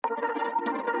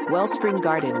Wellspring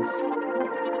Gardens.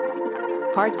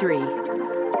 Part 3.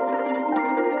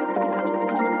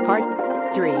 Part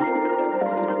 3.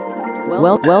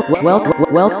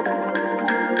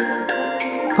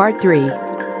 Part 3.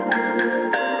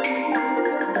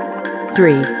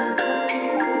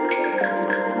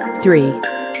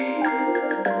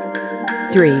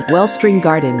 3. Wellspring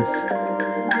Gardens.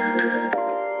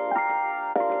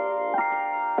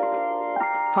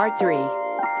 Part 3.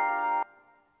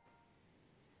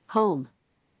 Home.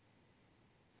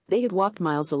 They had walked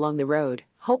miles along the road,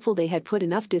 hopeful they had put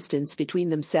enough distance between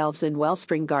themselves and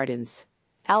Wellspring Gardens.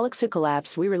 Alex had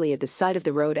collapsed wearily at the side of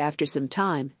the road after some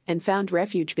time and found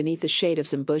refuge beneath the shade of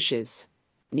some bushes.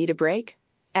 "Need a break?"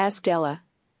 asked Ella.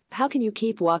 "How can you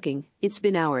keep walking? It's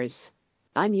been hours."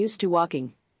 "I'm used to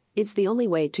walking. It's the only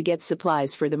way to get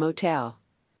supplies for the motel."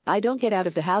 "I don't get out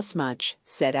of the house much,"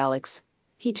 said Alex.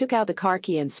 He took out the car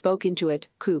key and spoke into it.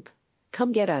 "Coop,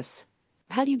 come get us."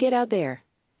 "How do you get out there?"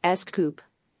 asked Coop.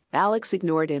 Alex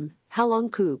ignored him. "How long,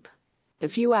 Coop?" "A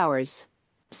few hours."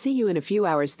 "See you in a few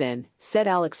hours then," said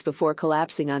Alex before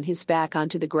collapsing on his back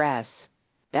onto the grass.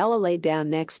 Ella laid down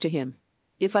next to him.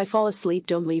 "If I fall asleep,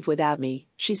 don't leave without me,"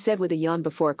 she said with a yawn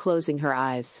before closing her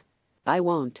eyes. "I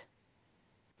won't."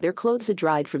 Their clothes had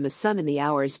dried from the sun in the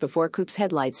hours before Coop's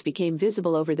headlights became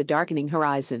visible over the darkening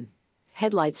horizon.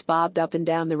 Headlights bobbed up and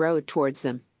down the road towards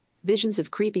them. Visions of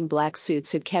creeping black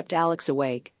suits had kept Alex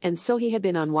awake, and so he had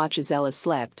been on watch as Ella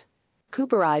slept.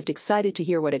 Coop arrived excited to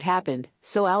hear what had happened,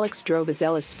 so Alex drove as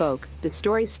Ella spoke, the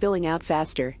story spilling out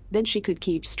faster than she could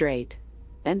keep straight.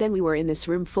 "And then we were in this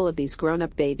room full of these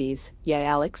grown-up babies, yeah,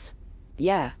 Alex?"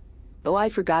 "Yeah. Oh, I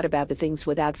forgot about the things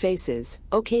without faces.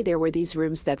 Okay, there were these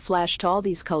rooms that flashed all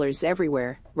these colors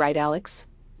everywhere, right, Alex?"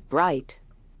 "Right."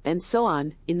 And so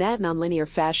on, in that nonlinear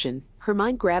fashion, her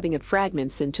mind grabbing at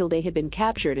fragments until they had been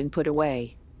captured and put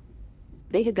away.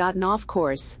 They had gotten off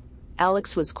course.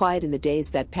 Alex was quiet in the days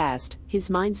that passed, his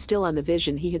mind still on the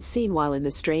vision he had seen while in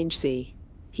the strange sea.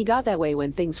 He got that way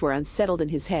when things were unsettled in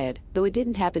his head, though it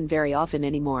didn't happen very often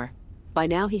anymore. By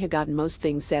now he had gotten most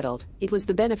things settled. It was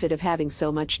the benefit of having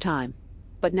so much time.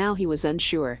 But now he was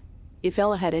unsure. If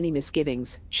Ella had any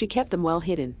misgivings, she kept them well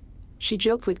hidden. She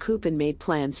joked with Coop and made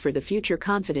plans for the future,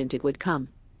 confident it would come.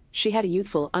 She had a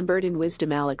youthful, unburdened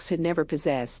wisdom Alex had never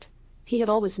possessed. He had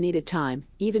always needed time,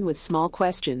 even with small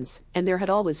questions, and there had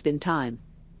always been time.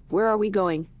 "Where are we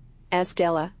going?" asked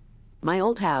Ella. "My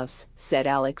old house," said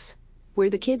Alex. "Where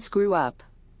the kids grew up."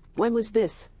 "When was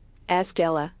this?" asked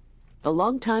Ella. "A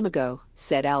long time ago,"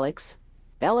 said Alex.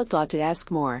 Ella thought to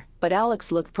ask more, but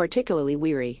Alex looked particularly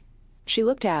weary. She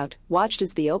looked out, watched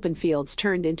as the open fields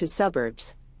turned into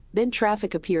suburbs. Then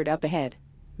traffic appeared up ahead.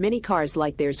 Many cars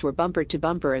like theirs were bumper to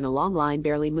bumper in a long line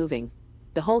barely moving.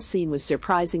 The whole scene was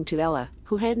surprising to Ella,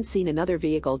 who hadn't seen another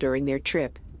vehicle during their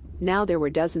trip. Now there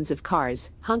were dozens of cars,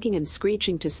 honking and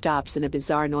screeching to stops in a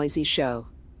bizarre noisy show.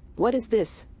 "What is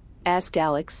this?" asked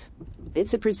Alex.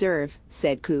 "It's a preserve,"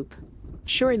 said Coop.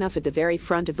 Sure enough, at the very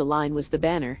front of the line was the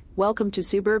banner, "Welcome to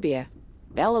Suburbia."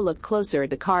 Ella looked closer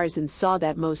at the cars and saw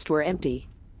that most were empty.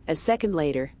 A second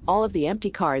later, all of the empty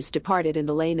cars departed and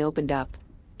the lane opened up.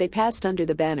 They passed under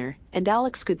the banner, and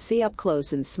Alex could see up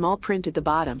close in small print at the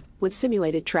bottom, with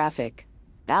simulated traffic.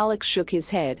 Alex shook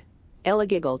his head. Ella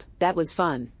giggled. That was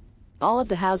fun. All of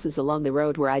the houses along the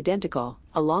road were identical,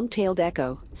 a long-tailed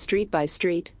echo, street by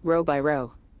street, row by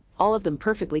row. All of them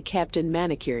perfectly kept and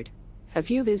manicured. A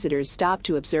few visitors stopped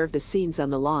to observe the scenes on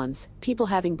the lawns, people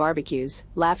having barbecues,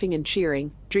 laughing and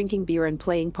cheering, drinking beer and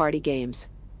playing party games.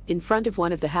 In front of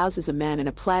one of the houses, a man in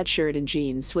a plaid shirt and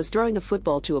jeans was throwing a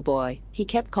football to a boy. He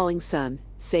kept calling son,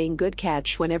 saying good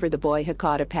catch whenever the boy had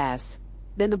caught a pass.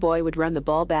 Then the boy would run the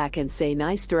ball back and say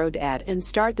nice throw, Dad, and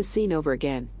start the scene over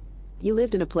again. "You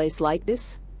lived in a place like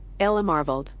this?" Ella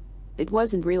marveled. "It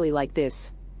wasn't really like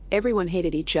this. Everyone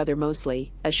hated each other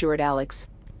mostly," assured Alex.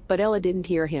 But Ella didn't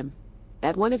hear him.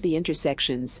 At one of the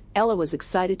intersections, Ella was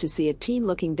excited to see a teen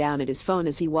looking down at his phone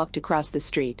as he walked across the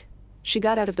street. She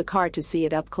got out of the car to see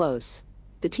it up close.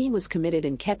 The teen was committed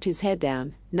and kept his head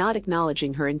down, not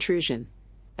acknowledging her intrusion.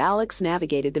 Alex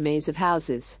navigated the maze of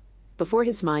houses. Before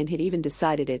his mind had even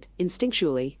decided it,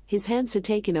 instinctually, his hands had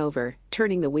taken over,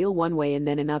 turning the wheel one way and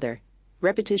then another.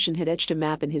 Repetition had etched a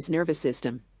map in his nervous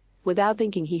system. Without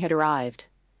thinking, he had arrived.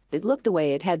 It looked the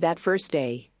way it had that first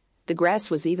day. The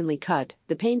grass was evenly cut,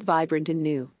 the paint vibrant and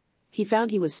new. He found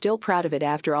he was still proud of it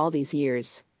after all these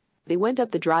years. They went up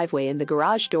the driveway and the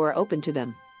garage door opened to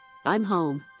them. "I'm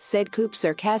home," said Coop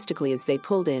sarcastically as they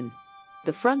pulled in.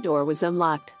 The front door was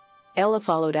unlocked. Ella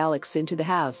followed Alex into the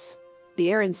house. The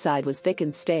air inside was thick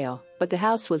and stale, but the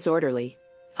house was orderly.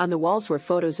 On the walls were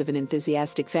photos of an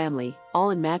enthusiastic family, all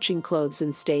in matching clothes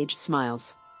and staged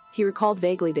smiles. He recalled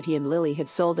vaguely that he and Lily had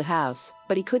sold the house,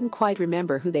 but he couldn't quite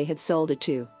remember who they had sold it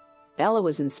to. Ella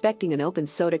was inspecting an open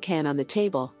soda can on the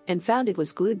table and found it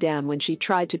was glued down when she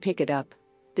tried to pick it up.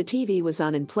 The TV was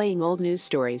on and playing old news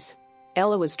stories.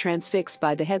 Ella was transfixed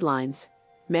by the headlines.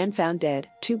 Man found dead,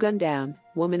 2 gunned down,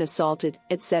 woman assaulted,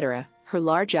 etc., her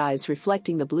large eyes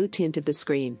reflecting the blue tint of the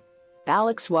screen.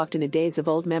 Alex walked in a daze of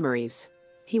old memories.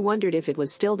 He wondered if it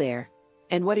was still there,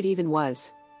 and what it even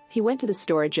was. He went to the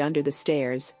storage under the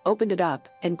stairs, opened it up,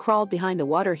 and crawled behind the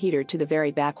water heater to the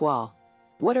very back wall.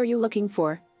 "What are you looking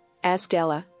for?" asked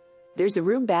Ella. "There's a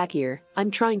room back here,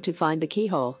 I'm trying to find the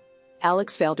keyhole."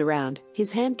 Alex felt around,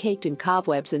 his hand caked in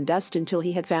cobwebs and dust until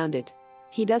he had found it.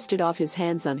 He dusted off his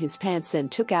hands on his pants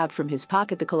and took out from his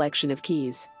pocket the collection of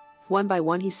keys. One by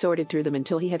one he sorted through them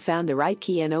until he had found the right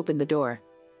key and opened the door.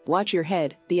 "Watch your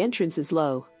head, the entrance is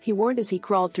low," he warned as he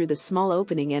crawled through the small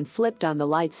opening and flipped on the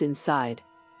lights inside.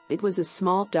 It was a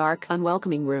small, dark,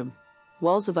 unwelcoming room.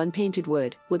 Walls of unpainted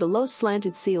wood, with a low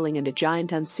slanted ceiling and a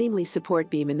giant unseemly support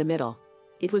beam in the middle.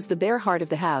 It was the bare heart of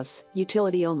the house,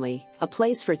 utility only, a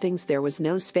place for things there was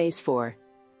no space for.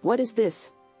 "What is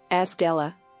this?" asked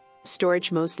Ella.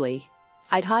 "Storage mostly.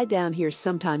 I'd hide down here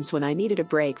sometimes when I needed a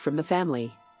break from the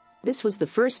family." This was the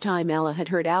first time Ella had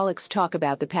heard Alex talk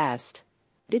about the past.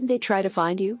 "Didn't they try to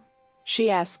find you?" she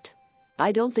asked.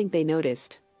 "I don't think they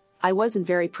noticed. I wasn't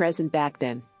very present back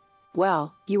then."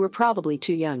 "Well, you were probably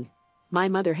too young. My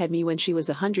mother had me when she was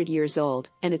 100 years old,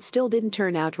 and it still didn't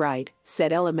turn out right,"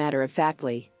 said Ella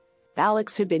matter-of-factly.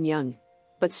 Alex had been young.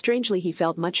 But strangely he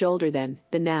felt much older then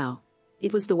than now.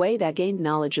 It was the way that gained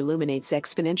knowledge illuminates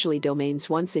exponentially domains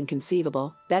once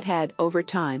inconceivable, that had, over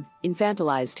time,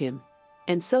 infantilized him.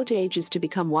 And so to age is to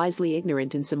become wisely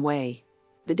ignorant in some way.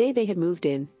 The day they had moved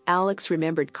in, Alex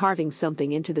remembered carving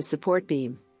something into the support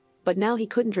beam. But now he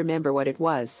couldn't remember what it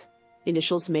was.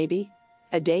 Initials maybe?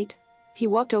 A date? He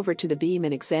walked over to the beam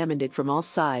and examined it from all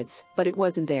sides, but it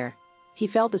wasn't there. He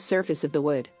felt the surface of the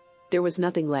wood. There was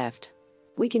nothing left.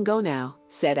 "We can go now,"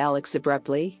 said Alex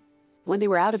abruptly. When they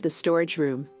were out of the storage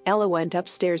room, Ella went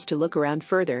upstairs to look around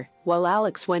further, while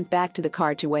Alex went back to the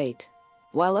car to wait.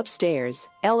 While upstairs,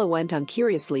 Ella went on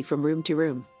curiously from room to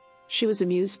room. She was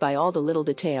amused by all the little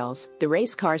details, the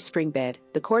race car spring bed,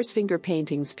 the coarse finger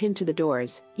paintings pinned to the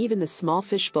doors, even the small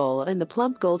fish bowl and the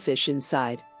plump goldfish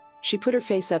inside. She put her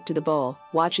face up to the bowl,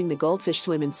 watching the goldfish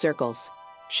swim in circles.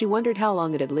 She wondered how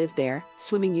long it had lived there,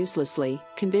 swimming uselessly,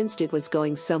 convinced it was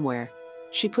going somewhere.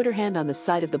 She put her hand on the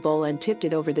side of the bowl and tipped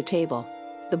it over the table.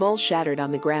 The bowl shattered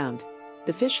on the ground.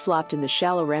 The fish flopped in the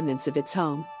shallow remnants of its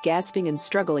home, gasping and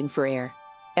struggling for air.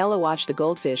 Ella watched the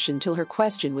goldfish until her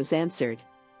question was answered.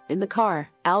 In the car,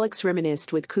 Alex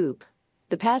reminisced with Coop.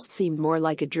 The past seemed more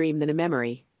like a dream than a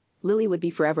memory. Lily would be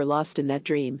forever lost in that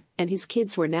dream, and his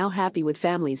kids were now happy with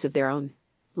families of their own.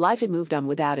 Life had moved on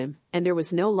without him, and there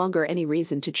was no longer any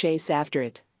reason to chase after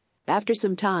it. After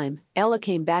some time, Ella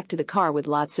came back to the car with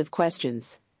lots of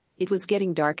questions. It was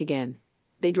getting dark again.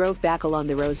 They drove back along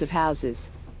the rows of houses.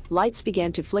 Lights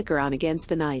began to flicker on against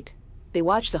the night. They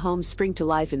watched the homes spring to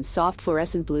life in soft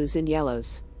fluorescent blues and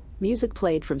yellows. Music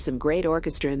played from some great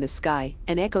orchestra in the sky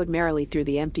and echoed merrily through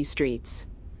the empty streets.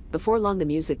 Before long the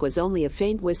music was only a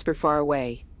faint whisper far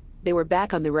away. They were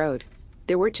back on the road.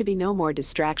 There were to be no more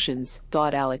distractions,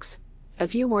 thought Alex. A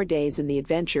few more days and the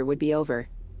adventure would be over.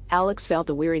 Alex felt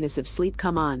the weariness of sleep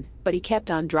come on, but he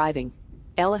kept on driving.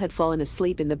 Ella had fallen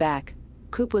asleep in the back.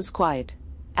 Coop was quiet.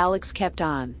 Alex kept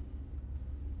on.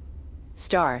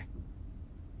 Star.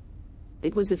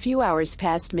 It was a few hours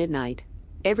past midnight.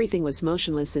 Everything was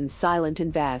motionless and silent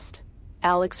and vast.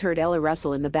 Alex heard Ella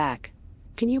rustle in the back.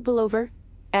 "Can you pull over?"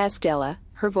 asked Ella,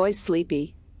 her voice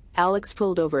sleepy. Alex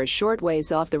pulled over a short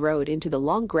ways off the road into the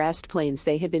long grassed plains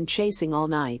they had been chasing all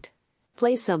night.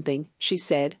 "Play something," she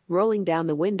said, rolling down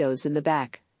the windows in the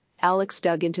back. Alex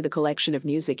dug into the collection of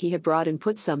music he had brought and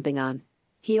put something on.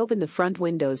 He opened the front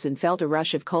windows and felt a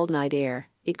rush of cold night air.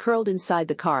 It curled inside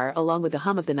the car along with the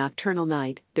hum of the nocturnal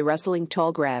night, the rustling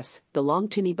tall grass, the long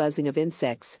tinny buzzing of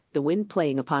insects, the wind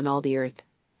playing upon all the earth.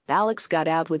 Alex got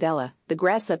out with Ella, the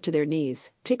grass up to their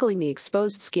knees, tickling the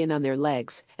exposed skin on their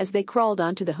legs, as they crawled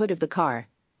onto the hood of the car.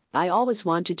 "I always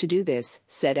wanted to do this,"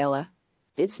 said Ella.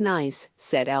 "It's nice,"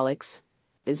 said Alex.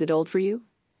 "Is it old for you?"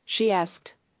 she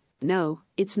asked. "No,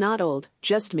 it's not old,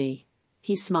 just me."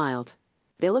 He smiled.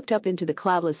 They looked up into the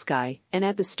cloudless sky, and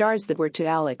at the stars that were to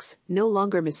Alex, no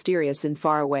longer mysterious and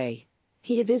far away.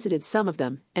 He had visited some of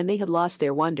them, and they had lost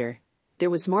their wonder. There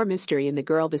was more mystery in the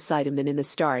girl beside him than in the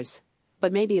stars.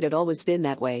 But maybe it had always been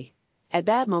that way. At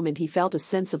that moment he felt a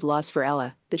sense of loss for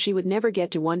Ella, that she would never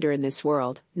get to wonder in this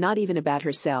world, not even about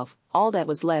herself. All that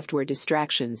was left were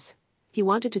distractions. He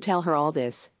wanted to tell her all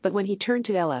this, but when he turned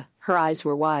to Ella, her eyes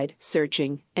were wide,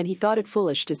 searching, and he thought it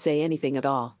foolish to say anything at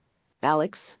all.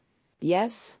 Alex?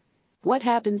 Yes? What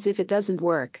happens if it doesn't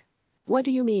work? What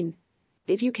do you mean?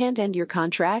 If you can't end your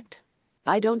contract?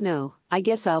 I don't know, I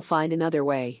guess I'll find another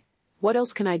way. What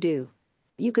else can I do?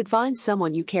 You could find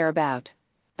someone you care about.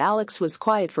 Alex was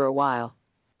quiet for a while.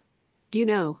 Do you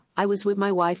know, I was with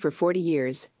my wife for 40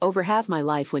 years, over half my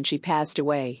life when she passed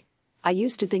away. I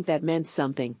used to think that meant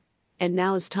something. And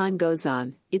now as time goes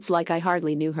on, it's like I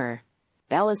hardly knew her.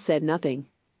 Ella said nothing.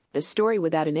 A story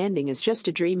without an ending is just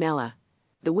a dream, Ella.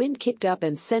 The wind kicked up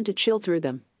and sent a chill through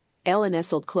them. Ella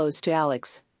nestled close to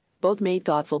Alex, both made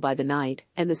thoughtful by the night,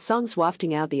 and the songs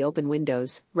wafting out the open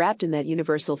windows, wrapped in that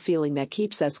universal feeling that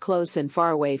keeps us close and far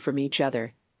away from each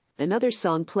other. Another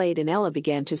song played and Ella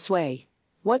began to sway.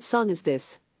 What song is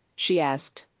this? She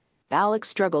asked. Alex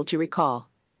struggled to recall.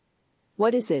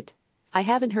 What is it? I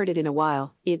haven't heard it in a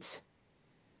while. It's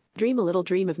Dream a Little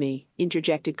Dream of Me,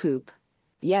 interjected Coop.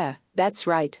 Yeah, that's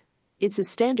right. It's a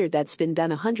standard that's been done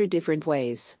 100 different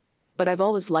ways. But I've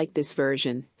always liked this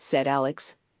version, said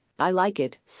Alex. I like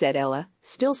it, said Ella,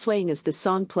 still swaying as the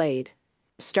song played.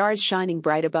 Stars shining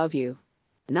bright above you.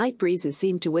 Night breezes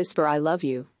seem to whisper I love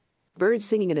you. Birds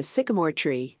singing in a sycamore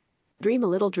tree. Dream a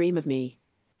little dream of me.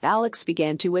 Alex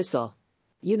began to whistle.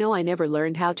 You know I never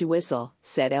learned how to whistle,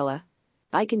 said Ella.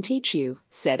 I can teach you,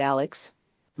 said Alex.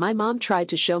 My mom tried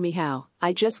to show me how,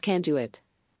 I just can't do it.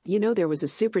 You know there was a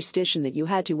superstition that you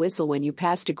had to whistle when you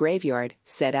passed a graveyard,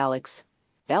 said Alex.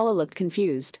 Ella looked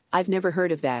confused. I've never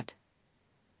heard of that.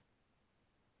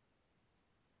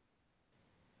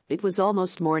 It was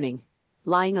almost morning.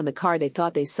 Lying on the car they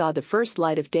thought they saw the first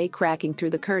light of day cracking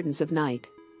through the curtains of night.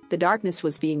 The darkness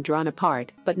was being drawn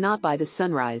apart, but not by the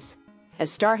sunrise. A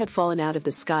star had fallen out of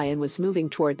the sky and was moving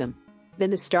toward them.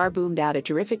 Then the star boomed out a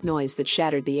terrific noise that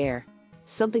shattered the air.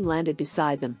 Something landed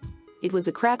beside them. It was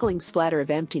a crackling splatter of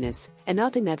emptiness, and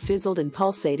nothing that fizzled and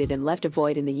pulsated and left a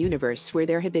void in the universe where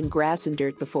there had been grass and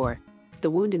dirt before. The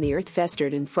wound in the earth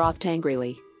festered and frothed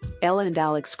angrily. Ella and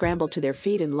Alex scrambled to their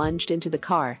feet and lunged into the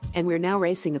car, and we're now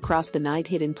racing across the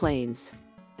night-hidden plains.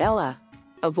 Ella!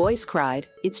 A voice cried,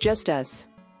 it's just us.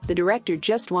 The director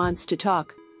just wants to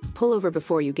talk. Pull over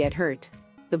before you get hurt.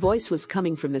 The voice was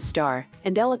coming from the star,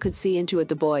 and Ella could see into it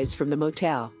the boys from the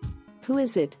motel. Who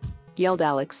is it? Yelled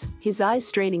Alex, his eyes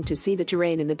straining to see the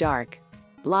terrain in the dark.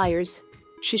 Liars!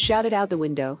 She shouted out the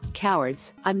window,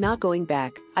 cowards, I'm not going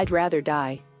back, I'd rather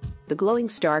die. The glowing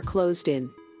star closed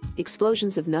in.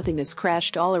 Explosions of nothingness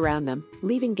crashed all around them,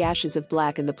 leaving gashes of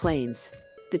black in the plains.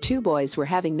 The two boys were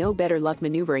having no better luck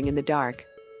maneuvering in the dark.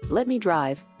 Let me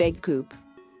drive, begged Coop.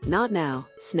 Not now,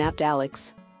 snapped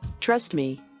Alex. Trust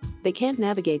me. They can't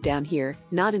navigate down here,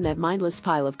 not in that mindless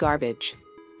pile of garbage.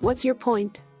 What's your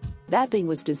point? That thing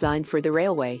was designed for the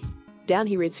railway. Down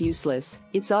here it's useless,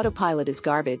 its autopilot is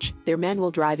garbage, their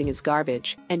manual driving is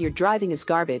garbage, and your driving is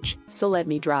garbage, so let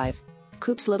me drive.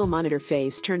 Coop's little monitor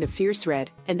face turned a fierce red,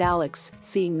 and Alex,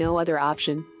 seeing no other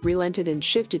option, relented and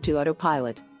shifted to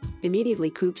autopilot.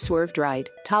 Immediately Coop swerved right,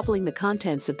 toppling the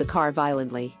contents of the car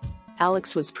violently.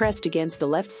 Alex was pressed against the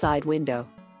left side window.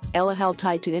 Ella held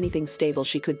tight to anything stable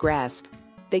she could grasp.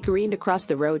 They careened across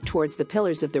the road towards the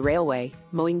pillars of the railway,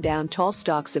 mowing down tall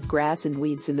stalks of grass and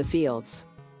weeds in the fields.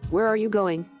 Where are you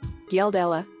going? Yelled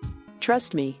Ella.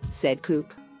 Trust me, said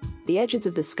Coop. The edges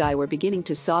of the sky were beginning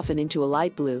to soften into a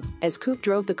light blue as Coop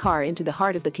drove the car into the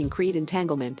heart of the concrete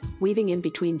entanglement, weaving in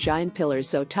between giant pillars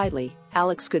so tightly,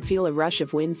 Alex could feel a rush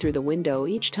of wind through the window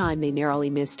each time they narrowly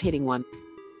missed hitting one.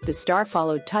 The star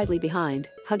followed tightly behind,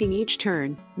 hugging each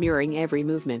turn, mirroring every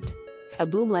movement. A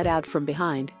boom let out from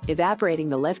behind, evaporating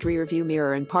the left rearview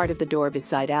mirror and part of the door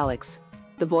beside Alex.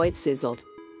 The void sizzled.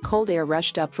 Cold air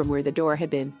rushed up from where the door had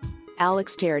been.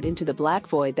 Alex stared into the black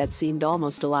void that seemed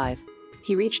almost alive.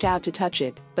 He reached out to touch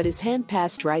it, but his hand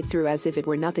passed right through as if it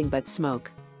were nothing but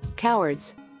smoke.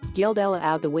 Cowards! Yelled Ella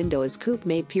out the window as Coop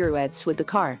made pirouettes with the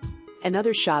car.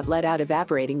 Another shot let out,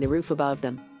 evaporating the roof above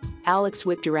them. Alex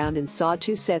whipped around and saw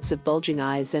two sets of bulging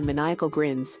eyes and maniacal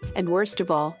grins, and worst of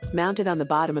all, mounted on the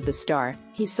bottom of the star,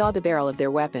 he saw the barrel of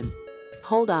their weapon.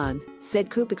 Hold on, said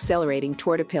Coop, accelerating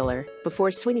toward a pillar,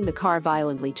 before swinging the car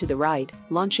violently to the right,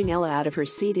 launching Ella out of her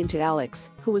seat into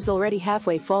Alex, who was already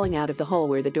halfway falling out of the hole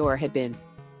where the door had been.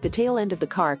 The tail end of the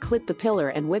car clipped the pillar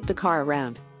and whipped the car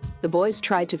around. The boys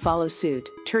tried to follow suit,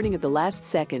 turning at the last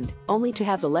second, only to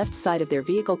have the left side of their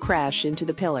vehicle crash into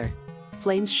the pillar.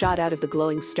 Flames shot out of the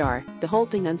glowing star, the whole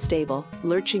thing unstable,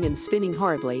 lurching and spinning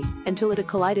horribly, until it had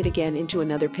collided again into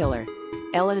another pillar.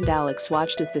 Ella and Alex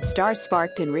watched as the star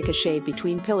sparked and ricocheted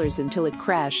between pillars until it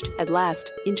crashed, at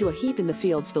last, into a heap in the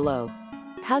fields below.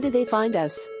 How did they find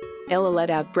us? Ella let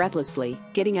out breathlessly,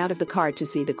 getting out of the car to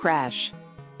see the crash.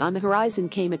 On the horizon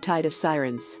came a tide of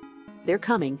sirens. They're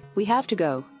coming, we have to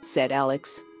go, said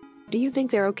Alex. Do you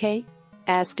think they're okay?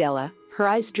 Asked Ella, her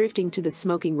eyes drifting to the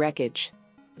smoking wreckage.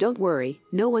 Don't worry,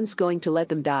 no one's going to let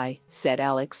them die, said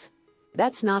Alex.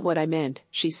 That's not what I meant,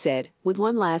 she said, with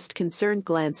one last concerned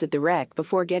glance at the wreck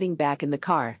before getting back in the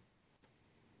car.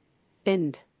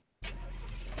 End.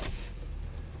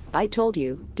 I told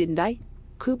you, didn't I?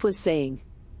 Coop was saying.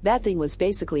 That thing was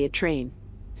basically a train.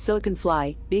 So it can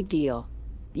fly, big deal.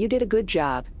 You did a good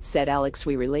job, said Alex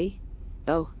wearily.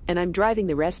 Oh, and I'm driving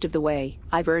the rest of the way,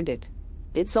 I've earned it.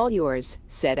 It's all yours,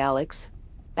 said Alex.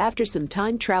 After some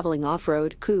time traveling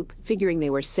off-road, Coop, figuring they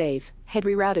were safe, had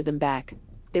rerouted them back.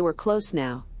 They were close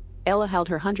now. Ella held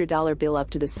her $100 bill up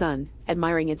to the sun,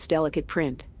 admiring its delicate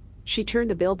print. She turned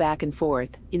the bill back and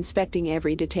forth, inspecting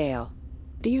every detail.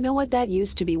 Do you know what that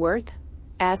used to be worth?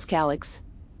 Asked Alex.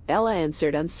 Ella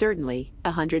answered uncertainly,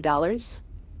 $100?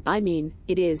 I mean,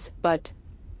 it is, but...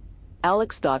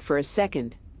 Alex thought for a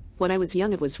second. When I was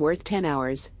young it was worth 10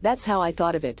 hours, that's how I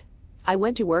thought of it. I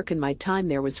went to work and my time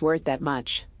there was worth that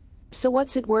much. So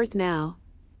what's it worth now?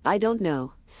 I don't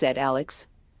know, said Alex.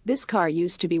 This car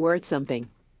used to be worth something.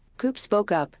 Coop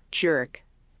spoke up, jerk.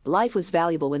 Life was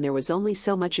valuable when there was only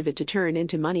so much of it to turn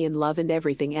into money and love and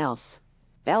everything else.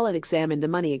 Ella examined the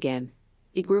money again.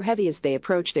 It grew heavy as they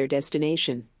approached their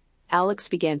destination. Alex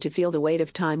began to feel the weight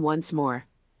of time once more.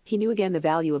 He knew again the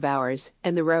value of hours,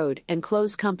 and the road, and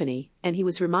close company, and he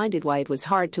was reminded why it was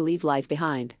hard to leave life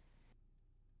behind.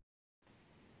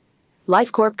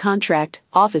 LifeCorp contract,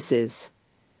 offices.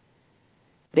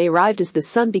 They arrived as the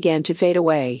sun began to fade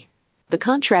away. The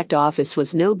contract office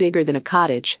was no bigger than a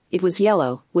cottage. It was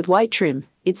yellow, with white trim,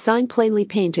 its sign plainly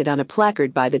painted on a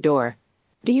placard by the door.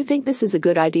 Do you think this is a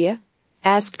good idea?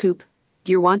 Asked Coop.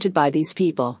 You're wanted by these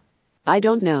people. I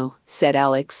don't know, said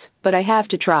Alex, but I have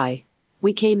to try.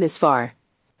 We came this far.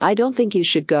 I don't think you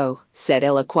should go, said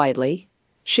Ella quietly.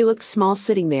 She looked small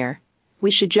sitting there.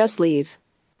 We should just leave.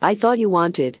 I thought you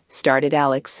wanted, started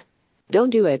Alex. Don't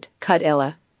do it, cut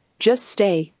Ella. Just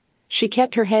stay. She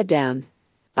kept her head down.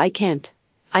 I can't.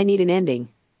 I need an ending.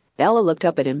 Ella looked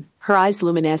up at him, her eyes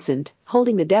luminescent,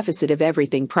 holding the deficit of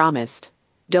everything promised.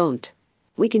 Don't.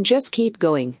 We can just keep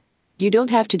going. You don't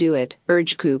have to do it,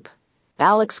 urged Coop.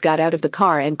 Alex got out of the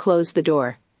car and closed the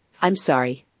door. I'm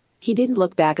sorry. He didn't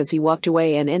look back as he walked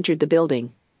away and entered the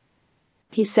building.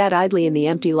 He sat idly in the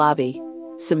empty lobby.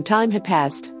 Some time had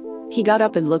passed. He got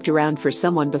up and looked around for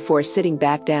someone before sitting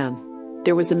back down.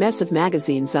 There was a mess of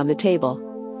magazines on the table.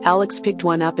 Alex picked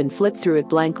one up and flipped through it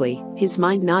blankly, his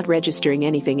mind not registering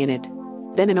anything in it.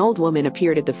 Then an old woman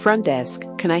appeared at the front desk.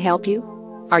 Can I help you?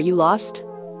 Are you lost?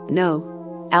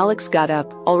 No. Alex got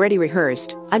up, already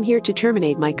rehearsed. I'm here to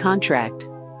terminate my contract.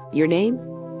 Your name?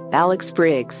 Alex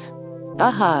Briggs.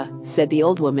 Aha, said the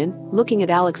old woman, looking at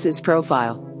Alex's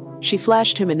profile. She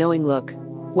flashed him a knowing look.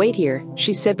 Wait here,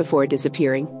 she said before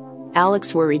disappearing.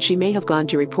 Alex worried she may have gone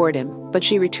to report him, but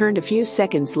she returned a few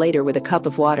seconds later with a cup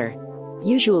of water.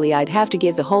 Usually I'd have to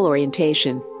give the whole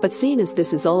orientation, but seeing as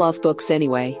this is all off books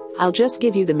anyway, I'll just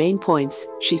give you the main points,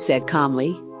 she said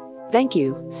calmly. Thank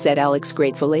you, said Alex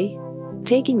gratefully.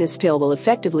 Taking this pill will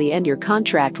effectively end your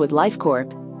contract with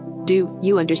LifeCorp. Do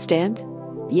you understand?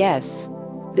 Yes.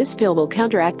 This pill will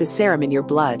counteract the serum in your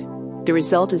blood. The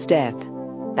result is death.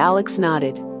 Alex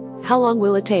nodded. How long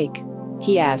will it take?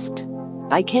 He asked.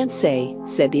 I can't say,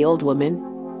 said the old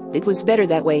woman. It was better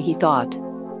that way, he thought.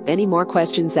 Any more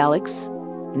questions, Alex?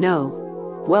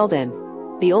 No. Well then.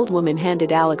 The old woman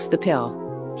handed Alex the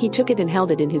pill. He took it and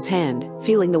held it in his hand,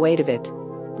 feeling the weight of it.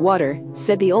 Water,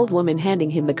 said the old woman, handing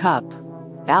him the cup.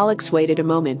 Alex waited a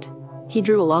moment. He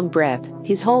drew a long breath,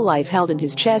 his whole life held in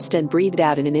his chest, and breathed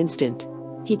out in an instant.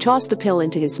 He tossed the pill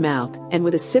into his mouth, and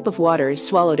with a sip of water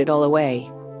swallowed it all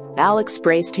away. Alex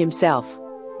braced himself.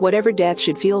 Whatever death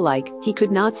should feel like, he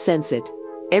could not sense it.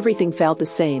 Everything felt the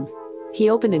same. He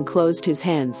opened and closed his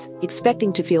hands,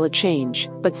 expecting to feel a change,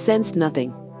 but sensed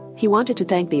nothing. He wanted to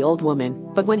thank the old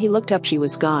woman, but when he looked up she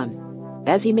was gone.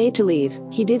 As he made to leave,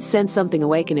 he did sense something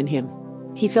awaken in him.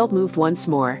 He felt moved once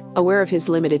more, aware of his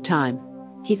limited time.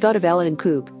 He thought of Ellen and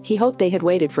Coop. He hoped they had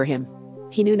waited for him.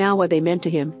 He knew now what they meant to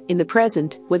him, in the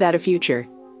present, without a future.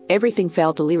 Everything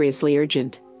felt deliriously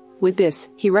urgent. With this,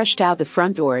 he rushed out the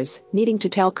front doors, needing to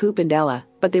tell Coop and Ella,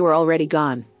 but they were already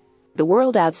gone. The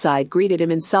world outside greeted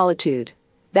him in solitude.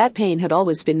 That pain had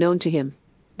always been known to him.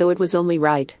 Though it was only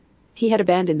right. He had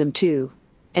abandoned them too.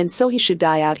 And so he should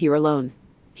die out here alone.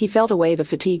 He felt a wave of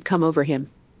fatigue come over him.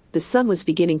 The sun was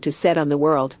beginning to set on the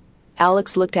world.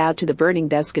 Alex looked out to the burning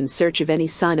dusk in search of any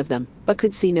sign of them, but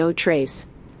could see no trace.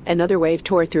 Another wave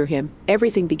tore through him.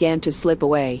 Everything began to slip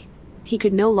away. He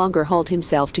could no longer hold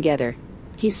himself together.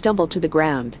 He stumbled to the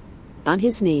ground. On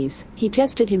his knees, he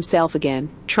tested himself again,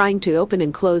 trying to open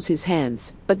and close his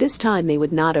hands, but this time they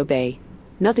would not obey.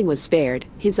 Nothing was spared.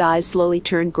 His eyes slowly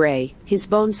turned gray, his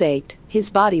bones ached,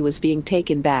 his body was being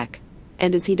taken back.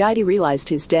 And as he died, he realized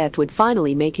his death would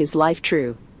finally make his life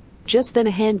true. Just then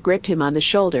a hand gripped him on the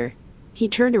shoulder. He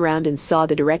turned around and saw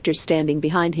the director standing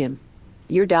behind him.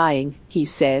 "You're dying," he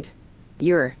said.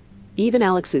 "You're..." Even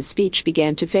Alex's speech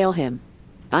began to fail him.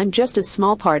 "I'm just a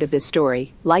small part of this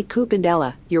story, like Coop and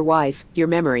Ella, your wife, your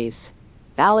memories."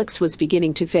 Alex was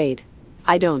beginning to fade.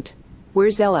 "I don't.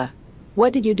 Where's Ella?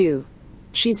 What did you do?"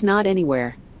 "She's not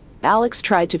anywhere." Alex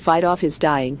tried to fight off his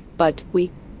dying, but we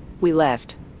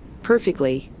left.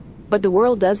 "Perfectly. But the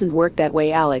world doesn't work that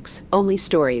way, Alex, only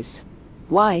stories."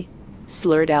 "Why?"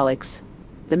 slurred Alex.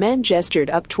 The man gestured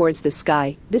up towards the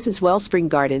sky. "This is Wellspring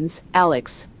Gardens,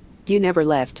 Alex. You never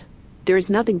left. There is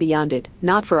nothing beyond it,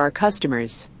 not for our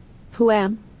customers." "Who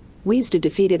am?" wheezed a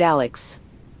defeated Alex.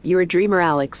 "You're a dreamer,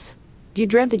 Alex. You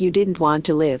dreamt that you didn't want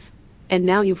to live. And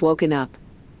now you've woken up.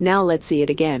 Now let's see it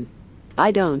again."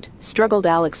 "I don't," struggled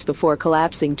Alex before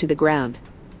collapsing to the ground.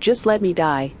 "Just let me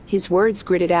die," his words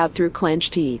gritted out through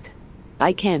clenched teeth.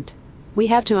 "I can't. We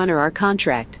have to honor our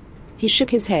contract." He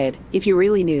shook his head. "If you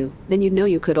really knew, then you'd know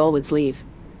you could always leave.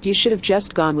 You should have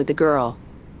just gone with the girl."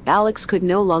 Alex could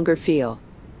no longer feel.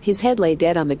 His head lay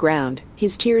dead on the ground,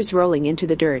 his tears rolling into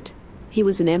the dirt. He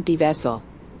was an empty vessel.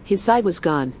 His side was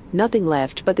gone, nothing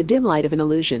left but the dim light of an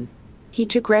illusion. He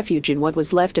took refuge in what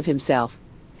was left of himself.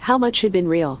 How much had been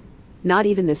real? Not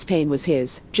even this pain was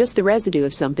his, just the residue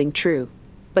of something true.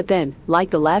 But then,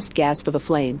 like the last gasp of a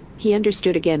flame, he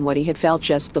understood again what he had felt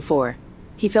just before.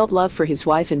 He felt love for his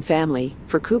wife and family,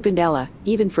 for Coop and Ella,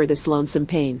 even for this lonesome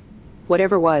pain.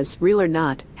 Whatever was, real or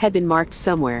not, had been marked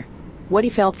somewhere. What he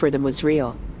felt for them was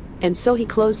real. And so he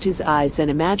closed his eyes and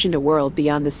imagined a world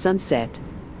beyond the sunset.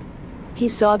 He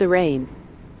saw the rain.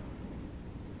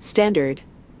 Standard.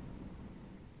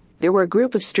 There were a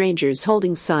group of strangers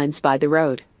holding signs by the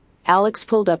road. Alex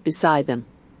pulled up beside them.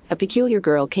 A peculiar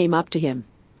girl came up to him.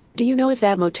 "Do you know if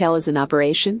that motel is in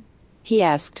operation?" he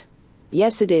asked.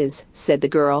 "Yes, it is," said the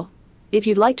girl. "If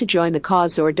you'd like to join the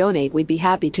cause or donate, we'd be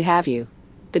happy to have you."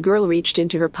 The girl reached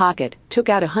into her pocket, took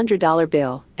out a $100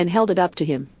 bill, and held it up to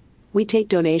him. "We take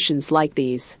donations like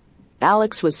these."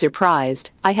 Alex was surprised.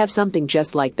 "I have something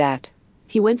just like that."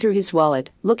 He went through his wallet,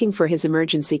 looking for his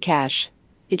emergency cash.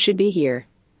 "It should be here."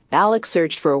 Alex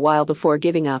searched for a while before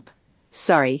giving up.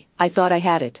 "Sorry, I thought I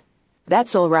had it."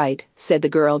 "That's all right," said the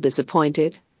girl,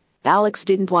 disappointed. Alex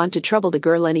didn't want to trouble the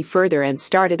girl any further and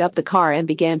started up the car and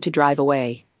began to drive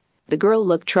away. The girl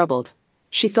looked troubled.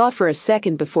 She thought for a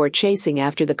second before chasing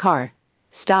after the car.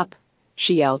 "Stop,"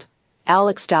 she yelled.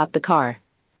 Alex stopped the car.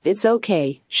 "It's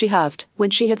okay," she huffed, when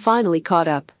she had finally caught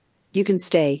up. "You can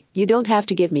stay, you don't have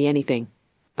to give me anything."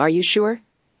 "Are you sure?"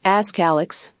 asked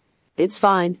Alex. "It's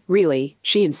fine, really,"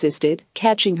 she insisted,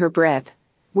 catching her breath.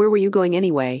 "Where were you going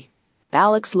anyway?"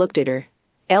 Alex looked at her.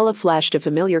 Ella flashed a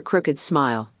familiar crooked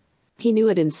smile. He knew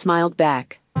it and smiled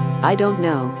back. "I don't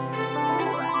know."